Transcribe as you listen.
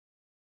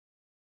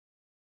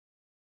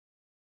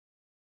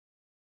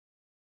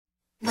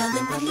All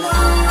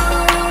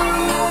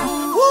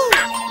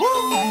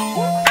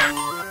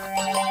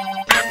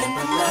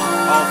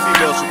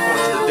females report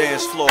to the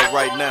dance floor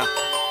right now.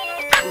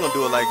 We're gonna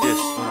do it like this.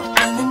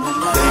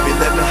 Baby,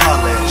 let me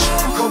holla at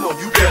you. Come on,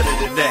 you better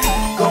than that.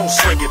 Gon'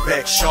 swing it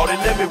back, shorty,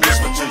 let me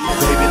whisper to you.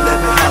 Baby, let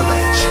me holla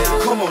at you.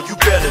 Come on, you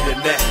better than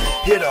that.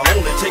 Hit her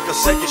only take a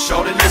second,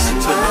 shorty, listen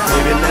to me.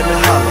 Baby, let me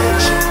holla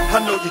at you.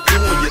 I know you're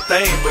doing your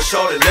thing, but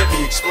shorty, let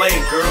me explain,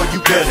 girl,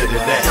 you better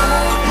than that.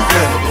 You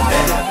better than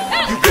that.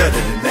 You better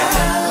than that.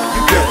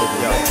 You better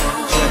than that.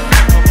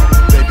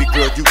 Baby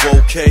girl, you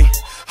okay?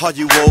 Are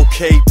you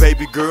okay,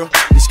 baby girl?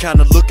 It's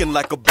kinda looking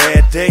like a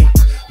bad day.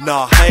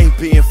 Nah, I ain't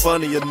being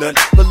funny or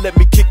nothing, but let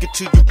me kick it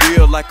to you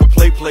real like a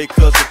play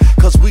cousin.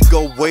 Cause we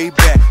go way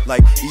back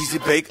like easy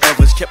bake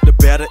ovens. Kept the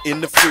batter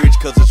in the fridge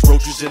cause it's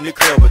roaches in the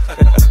cupboard.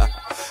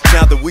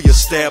 Now that we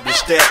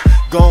established that,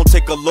 gon'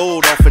 take a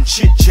load off and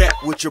chit chat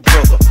with your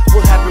brother.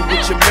 What happened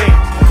with your man?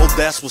 Oh,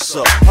 that's what's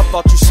up. I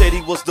thought you said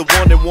he was the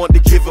one that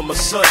wanted to give him a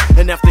son,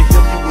 and after him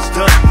you was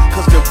done,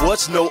 cause there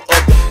was no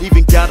other.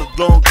 Even got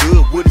along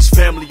good with his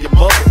family and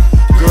mother.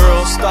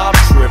 Girl, stop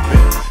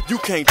tripping. You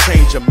can't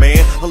change a man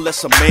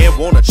unless a man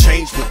wanna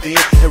change within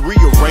and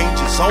rearrange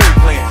his own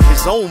plan,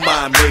 his own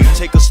mind made.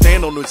 Take a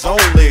stand on his own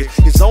legs,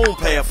 his own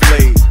path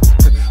laid.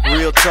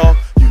 Real talk,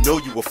 you know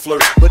you a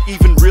flirt, but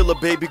even realer,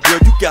 baby girl,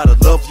 you gotta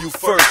love you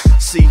first.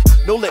 See,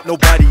 don't let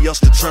nobody else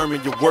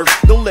determine your worth.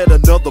 Don't let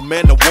another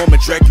man or woman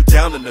drag you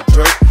down in the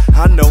dirt.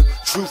 I know,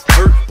 truth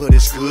hurt, but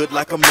it's good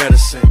like a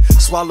medicine.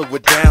 Swallow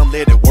it down,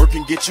 let it work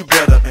and get you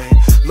better, man.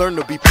 Learn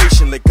to be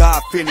patient, let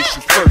God finish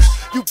you first.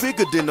 You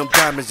bigger than them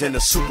diamonds in a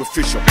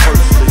superficial purse.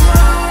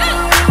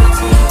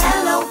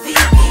 L-O-V-E,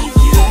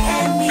 you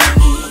and me.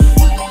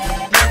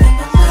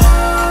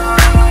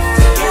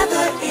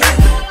 Together in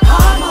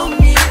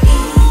harmony.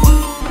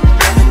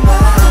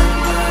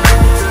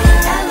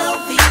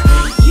 L-O-V-E,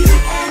 you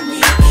and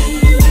me.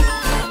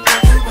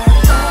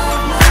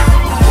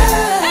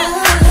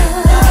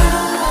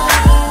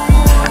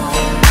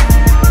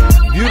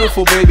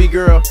 Beautiful baby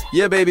girl,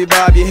 yeah baby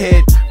bob your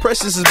head.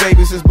 Precious as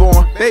babies is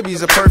born,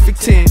 baby's a perfect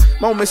 10.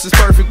 Moments is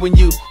perfect when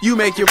you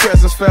make your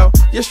presence felt.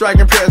 Your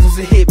striking presence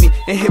to hit me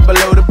and hit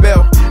below the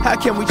belt. How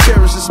can we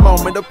cherish this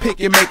moment or pick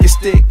and make it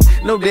stick?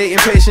 No dating,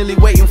 patiently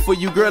waiting for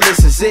you, girl,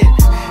 this is it.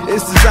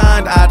 It's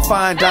designed, I'd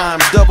find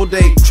dimes, double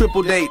date,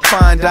 triple date,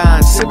 fine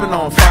dine, sipping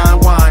on fine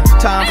wine.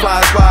 Time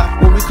flies by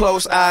when we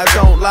close eyes,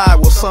 don't lie,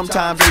 well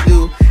sometimes they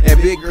do.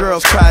 And big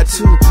girls cry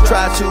too.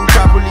 Try to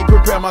properly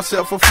prepare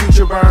myself for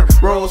future burn.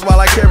 Rolls while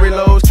I carry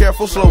loads,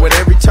 careful, slow at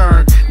every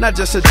turn. Not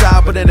just a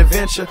job but an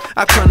adventure.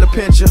 I come to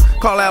pinch you,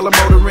 call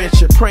Alamo to rent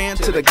you. Praying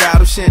to the God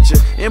who sent you.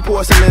 In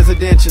porcelains and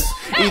dentures.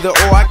 Either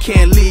or I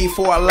can't leave,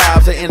 for our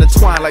lives are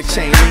intertwined like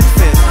chain link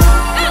fence.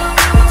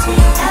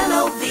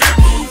 L-O-V-E,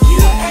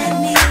 you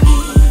and me.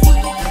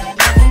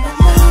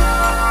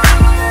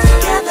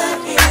 Together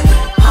in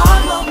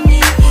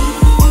harmony.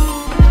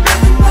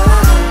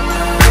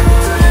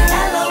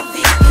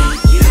 L-O-V-E,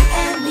 you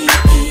and me.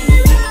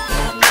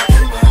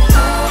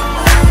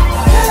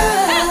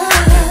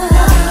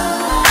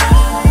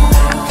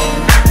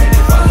 And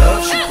if our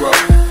love should grow,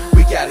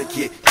 we gotta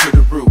get to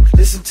the root.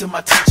 Listen to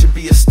my teacher,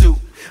 be astute.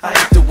 I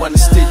ain't the one to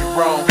steer you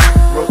wrong.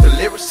 Wrote the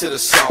lyrics to the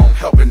song,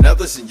 helping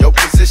others in your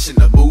position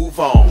to move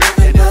on.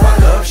 And if our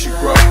love should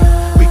grow,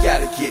 we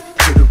gotta get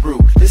to the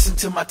root. Listen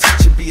to my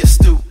teacher, be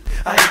astute.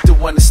 I ain't the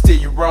one to steer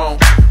you wrong.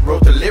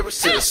 Wrote the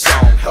lyrics to the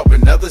song,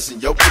 helping others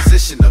in your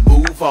position to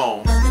move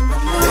on.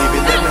 Baby,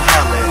 let me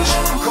holla at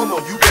you. Come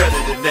on, you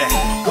better than that.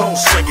 Gon'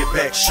 swing it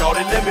back,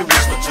 shorty, let me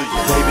whisper to you.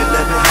 Baby,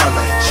 let me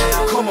holla at you.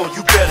 Come on,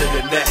 you better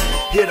than that.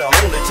 Hit her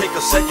only take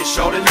a second,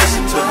 shorty,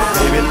 listen to me.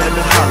 Baby, let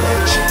me holla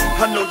at you.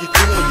 I know you're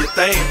doing your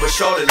thing, but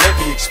shorty, let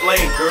me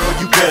explain, girl,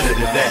 you better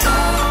than that.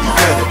 You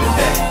better than that.